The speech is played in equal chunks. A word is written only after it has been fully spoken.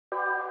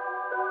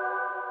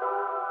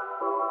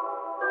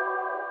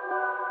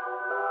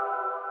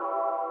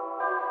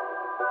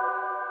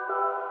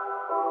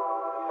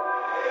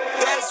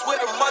That's where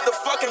the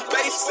motherfucking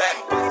bass at.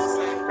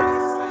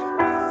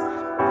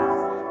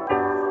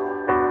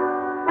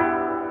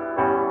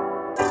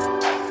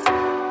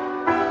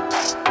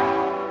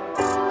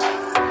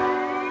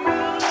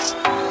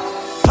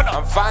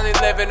 I'm finally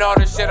living all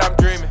the shit I'm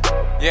dreaming.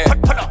 Yeah,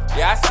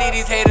 yeah, I see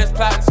these haters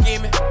plotting,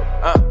 scheming.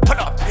 I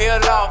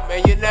peel off,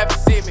 man, you never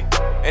see me.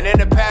 And in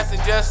the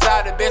passenger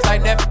side, the bitch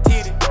like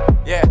nefertiti.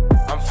 Yeah,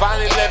 I'm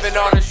finally living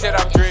all the shit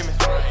I'm dreaming.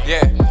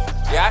 Yeah,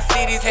 yeah, I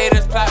see these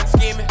haters plotting,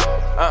 scheming.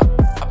 I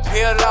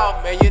peel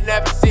off, man, you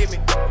never see me.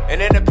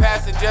 And in the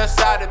passenger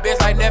side, the bitch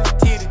like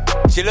nefertiti.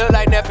 She look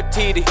like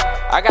Nefertiti.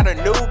 I got a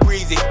new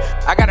breezy.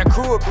 I got a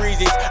crew of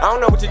breezies. I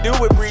don't know what to do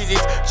with breezies.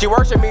 She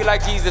worship me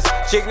like Jesus.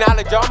 She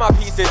acknowledge all my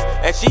pieces.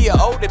 And she an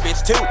older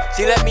bitch too.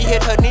 She let me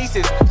hit her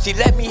nieces. She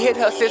let me hit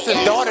her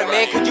sister's daughter,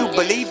 man. Could you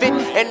believe it?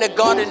 In the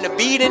garden of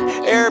Eden,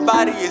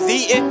 everybody is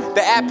eating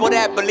the apple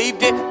that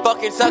believed it.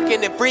 Fucking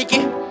sucking and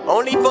freaking.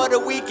 Only for the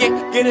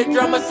weekend. Get a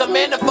drummer, some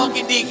man, a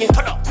fucking deacon.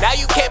 Now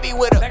you can't be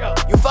with her.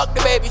 You fuck the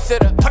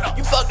babysitter.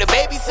 You fuck the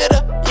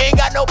babysitter. You ain't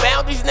got no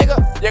boundaries, nigga.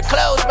 Your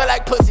clothes smell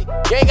like pussy.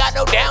 You ain't got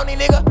no downy,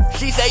 nigga.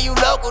 She say you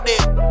local,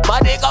 dick. My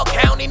dick all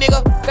county,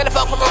 nigga. Gotta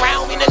fuck from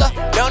around me, nigga.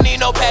 Don't need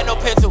no pad, no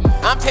pencil.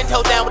 I'm 10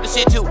 toes down with the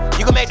shit too.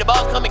 You can make the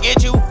boss come and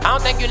get you. I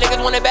don't think you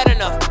niggas want it bad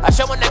enough. I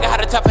show a nigga how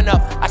to toughen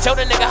up. I show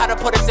the nigga how to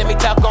put a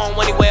semi-tuck on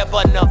when he wear a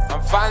button up.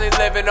 I'm finally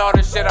living all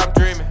the shit I'm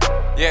dreaming.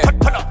 Yeah,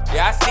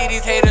 yeah, I see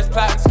these haters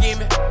plotting,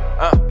 scheming.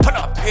 I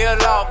peel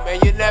off, man,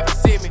 you never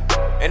see me.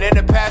 And in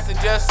the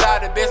passenger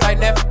side, the bitch like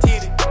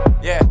Nefertiti.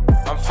 Yeah,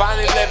 I'm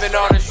finally living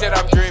all the shit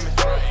I'm dreaming.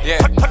 Yeah,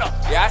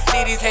 yeah, I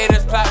see these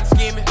haters plotting,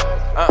 scheming.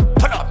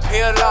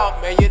 Peel off,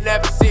 man, you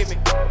never see me.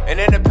 And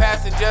in the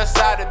passenger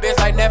side, the bitch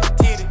like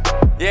Nefertiti.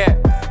 Yeah,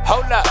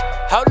 hold up,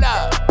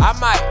 I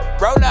might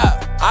roll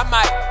up, I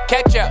might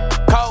catch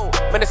up, cold,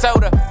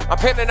 Minnesota. I'm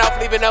peeling off,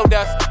 leaving no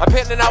dust. I'm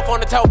peeling off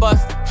on the tow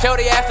bus. Show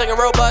the ass looking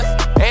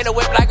robust, and a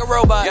whip like a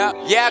robot.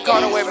 Yeah, I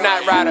call the whip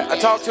not rider. I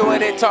talk to her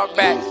and then talk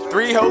back.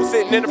 3 hoes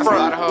sitting in the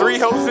front, 3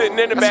 hoes sitting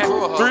in the back,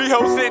 3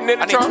 hoes sitting in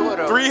the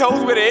trunk, 3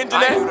 hoes with an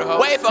engine at.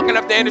 Way fucking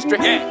up the industry,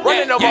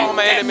 running over all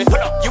my enemies.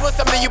 You want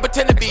something you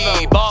pretend to be.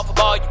 Ball for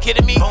ball, you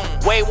kidding me?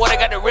 Way water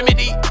got the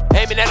remedy,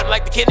 aiming at him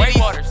like the Kennedy.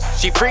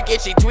 She freaking,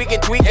 she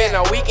tweaking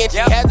on weekend. She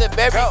has a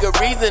very good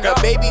reason. Her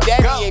baby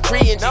daddy ain't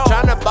treating. She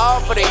tryna ball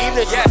for the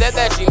evening. She said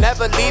that she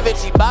never leaving.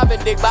 She bobbing,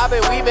 dick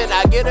bobbing, weaving.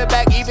 I get her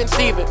back even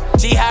Steven.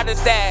 She had a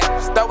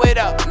stash, throw it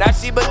up, now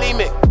she believe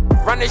it.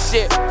 Run the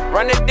shit,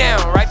 run it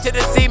down, right to the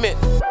cement.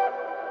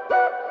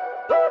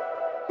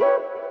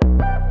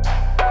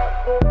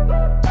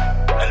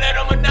 A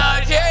little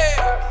menage, yeah.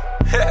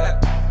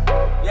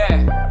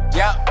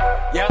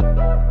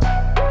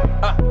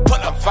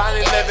 I'm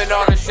finally living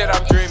all the shit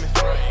I'm dreaming.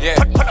 Yeah,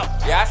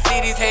 yeah, I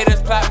see these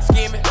haters plotting,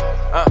 scheming.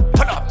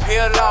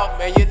 Peel off,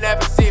 man, you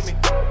never see me.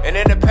 And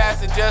in the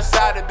passenger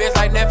side, the bitch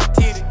like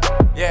Nefertiti.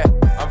 Yeah,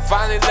 I'm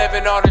finally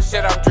living all the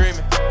shit I'm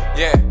dreaming.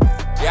 Yeah,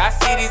 yeah, I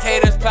see these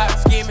haters plotting,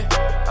 scheming.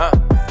 I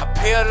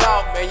peel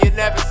off, man, you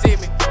never see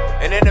me.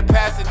 And in the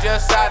passenger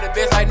side, the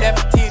bitch like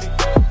Nefertiti.